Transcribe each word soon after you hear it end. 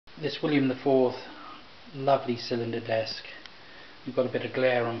This William IV lovely cylinder desk. You've got a bit of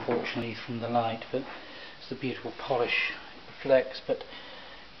glare unfortunately from the light, but it's the beautiful polish it reflects. But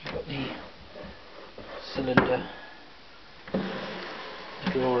you've got the cylinder,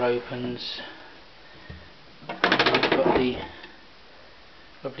 the drawer opens, and you've got the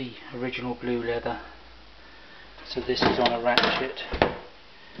lovely original blue leather. So this is on a ratchet.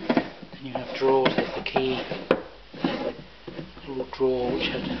 Then you have drawers, there's the key, little drawer which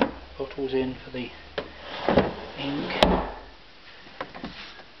had bottles in for the ink.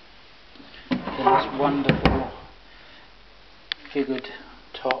 Then this wonderful figured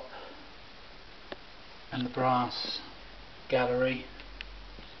top and the brass gallery.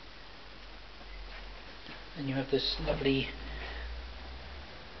 Then you have this lovely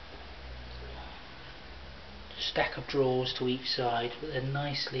stack of drawers to each side, but they're a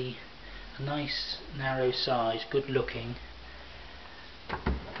nice narrow size, good looking.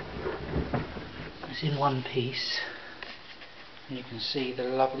 It's in one piece, and you can see the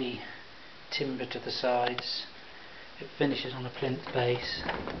lovely timber to the sides. It finishes on a plinth base.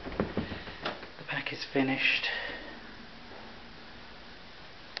 The back is finished.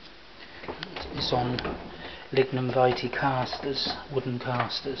 It's on lignum vitae casters, wooden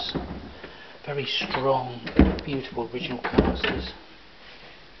casters. Very strong, beautiful original casters.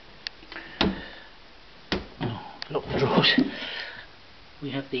 Oh, lock the drawers.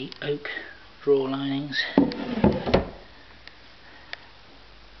 We have the oak drawer linings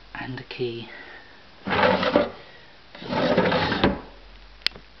and a key.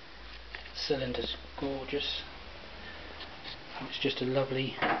 Cylinder's gorgeous. It's just a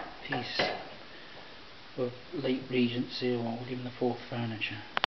lovely piece of late Regency or William IV furniture.